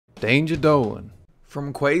Danger Dolan.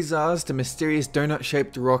 From quasars to mysterious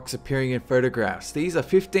donut-shaped rocks appearing in photographs, these are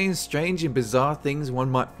 15 strange and bizarre things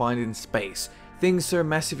one might find in space. Things so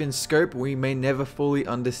massive in scope we may never fully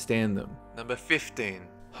understand them. Number 15.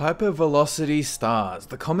 Hypervelocity stars.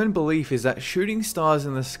 The common belief is that shooting stars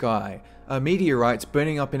in the sky are meteorites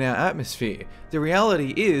burning up in our atmosphere. The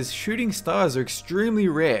reality is, shooting stars are extremely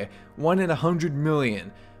rare, 1 in 100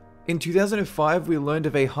 million. In 2005, we learned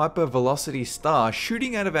of a hypervelocity star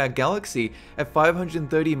shooting out of our galaxy at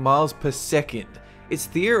 530 miles per second. It's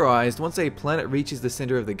theorized once a planet reaches the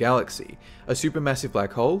center of the galaxy, a supermassive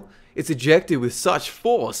black hole, it's ejected with such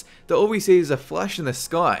force that all we see is a flash in the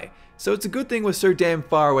sky. So it's a good thing we're so damn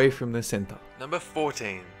far away from the center. Number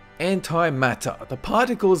 14. Antimatter. The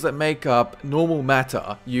particles that make up normal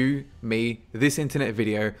matter, you, me, this internet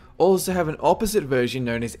video, also have an opposite version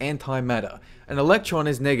known as antimatter. An electron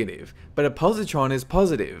is negative, but a positron is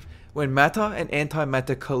positive. When matter and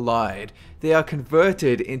antimatter collide, they are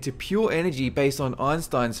converted into pure energy based on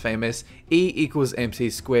Einstein's famous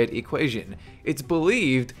E=mc² equation. It's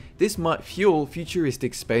believed this might fuel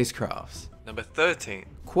futuristic spacecrafts. Number 13.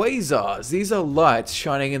 Quasars. These are lights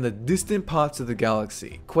shining in the distant parts of the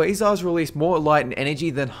galaxy. Quasars release more light and energy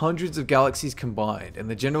than hundreds of galaxies combined, and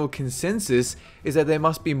the general consensus is that they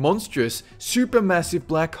must be monstrous, supermassive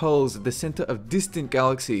black holes at the center of distant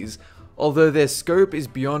galaxies, although their scope is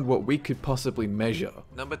beyond what we could possibly measure.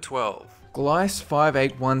 Number 12. Gliese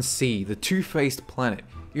 581c, the two-faced planet.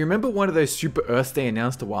 You remember one of those super Earths they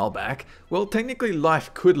announced a while back? Well, technically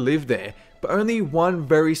life could live there, but only one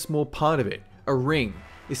very small part of it, a ring.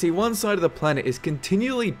 You see, one side of the planet is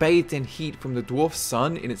continually bathed in heat from the dwarf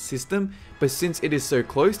sun in its system, but since it is so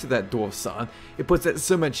close to that dwarf sun, it puts out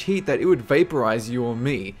so much heat that it would vaporize you or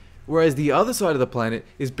me. Whereas the other side of the planet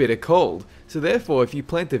is bitter cold, so therefore if you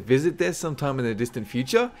plan to visit there sometime in the distant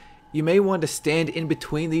future, you may want to stand in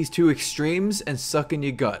between these two extremes and suck in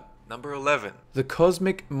your gut. Number 11. The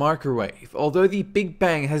cosmic microwave. Although the Big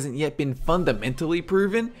Bang hasn't yet been fundamentally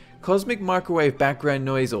proven, cosmic microwave background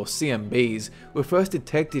noise, or CMBs, were first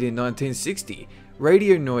detected in 1960,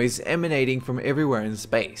 radio noise emanating from everywhere in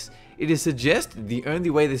space. It is suggested the only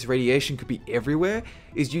way this radiation could be everywhere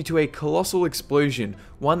is due to a colossal explosion,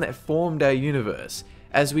 one that formed our universe.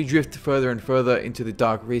 As we drift further and further into the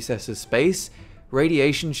dark recesses of space,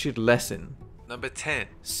 radiation should lessen. Number 10.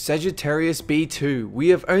 Sagittarius B2. We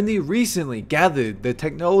have only recently gathered the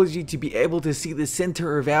technology to be able to see the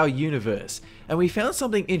center of our universe, and we found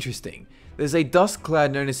something interesting. There's a dust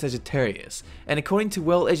cloud known as Sagittarius, and according to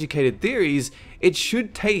well-educated theories, it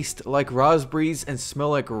should taste like raspberries and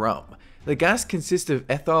smell like rum. The gas consists of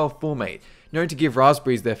ethyl formate, known to give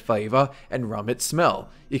raspberries their flavor and rum its smell.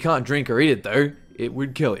 You can't drink or eat it though, it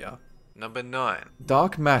would kill you. Number 9.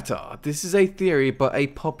 Dark matter. This is a theory, but a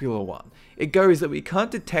popular one. It goes that we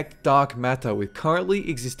can't detect dark matter with currently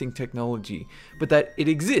existing technology, but that it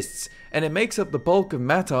exists, and it makes up the bulk of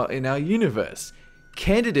matter in our universe.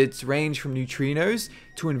 Candidates range from neutrinos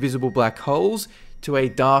to invisible black holes to a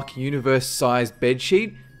dark universe-sized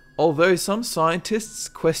bedsheet, although some scientists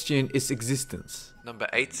question its existence. Number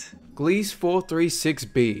 8. Gliese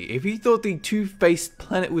 436b. If you thought the two-faced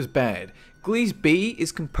planet was bad, Gliese B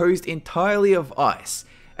is composed entirely of ice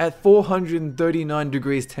at 439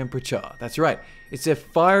 degrees temperature. That's right, it's a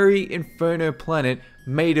fiery inferno planet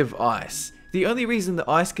made of ice. The only reason the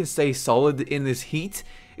ice can stay solid in this heat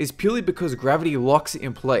is purely because gravity locks it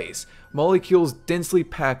in place. Molecules densely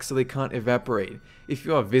pack so they can't evaporate. If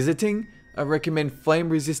you are visiting, I recommend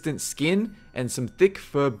flame-resistant skin and some thick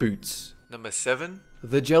fur boots. Number 7.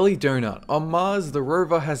 The Jelly Donut. On Mars, the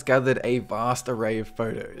rover has gathered a vast array of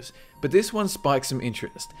photos, but this one spiked some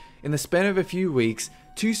interest. In the span of a few weeks,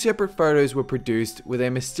 2 separate photos were produced with a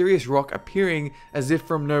mysterious rock appearing as if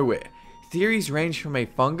from nowhere. Theories range from a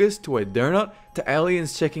fungus to a donut to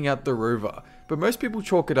aliens checking out the rover, but most people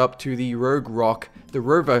chalk it up to the rogue rock the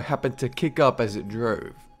rover happened to kick up as it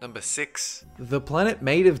drove. Number 6. The planet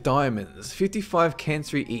made of diamonds, 55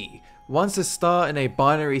 Cancri E. Once a star in a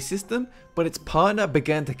binary system, but its partner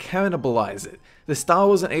began to cannibalize it. The star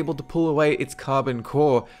wasn't able to pull away its carbon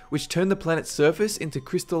core, which turned the planet's surface into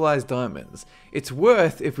crystallized diamonds. It's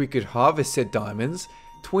worth, if we could harvest said diamonds,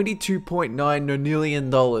 $22.9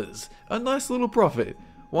 nonillion. A nice little profit.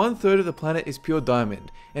 1/3 of the planet is pure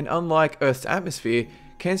diamond, and unlike Earth's atmosphere,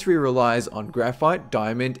 Cancri relies on graphite,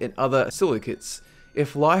 diamond, and other silicates.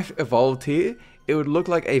 If life evolved here, it would look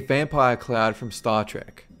like a vampire cloud from Star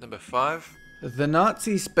Trek. Number 5. The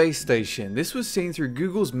Nazi space station. This was seen through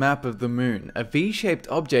Google's map of the moon, a V-shaped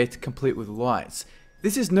object complete with lights.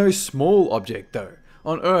 This is no small object though.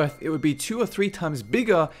 On Earth, it would be 2 or 3 times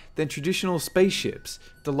bigger than traditional spaceships.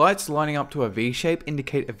 The lights lining up to a V shape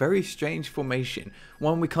indicate a very strange formation,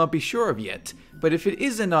 one we can't be sure of yet. But if it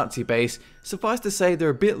is a Nazi base, suffice to say they're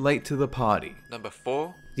a bit late to the party. Number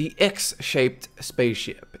 4. The X-shaped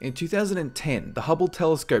spaceship. In 2010, the Hubble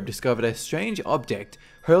telescope discovered a strange object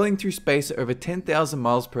hurling through space at over 10,000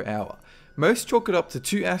 miles per hour. Most chalk it up to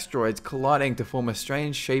 2 asteroids colliding to form a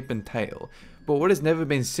strange shape and tail. But what has never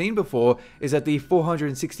been seen before is that the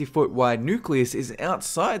 460-foot wide nucleus is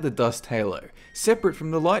outside the dust halo, separate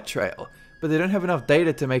from the light trail. But they don't have enough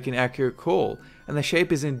data to make an accurate call, and the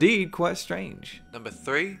shape is indeed quite strange. Number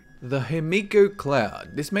 3. The Himiko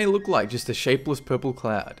cloud. This may look like just a shapeless purple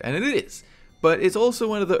cloud, and it is, but it's also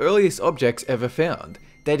one of the earliest objects ever found,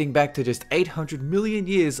 dating back to just 800 million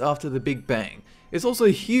years after the Big Bang. It's also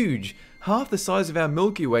huge, half the size of our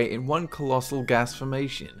Milky Way in one colossal gas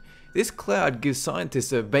formation. This cloud gives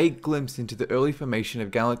scientists a vague glimpse into the early formation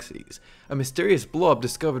of galaxies, a mysterious blob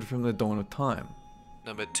discovered from the dawn of time.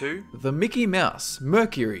 Number 2. The Mickey Mouse,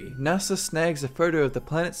 Mercury. NASA snags a photo of the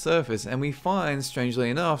planet's surface and we find, strangely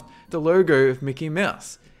enough, the logo of Mickey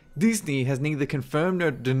Mouse. Disney has neither confirmed nor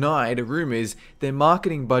denied rumors their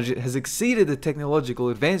marketing budget has exceeded the technological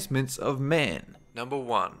advancements of man. Number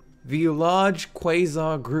 1. The Large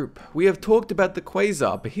Quasar Group. We have talked about the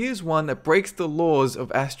quasar, but here's one that breaks the laws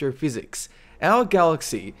of astrophysics. Our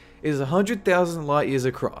galaxy is 100,000 light years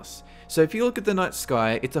across. So if you look at the night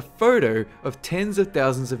sky, it's a photo of tens of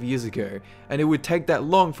thousands of years ago, and it would take that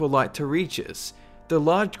long for light to reach us. The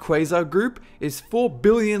Large Quasar Group is 4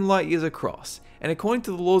 billion light years across, and according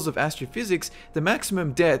to the laws of astrophysics, the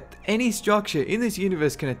maximum depth any structure in this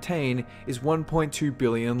universe can attain is 1.2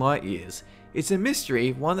 billion light years. It's a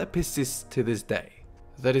mystery, one that persists to this day.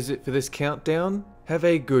 That is it for this countdown. Have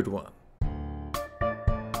a good one.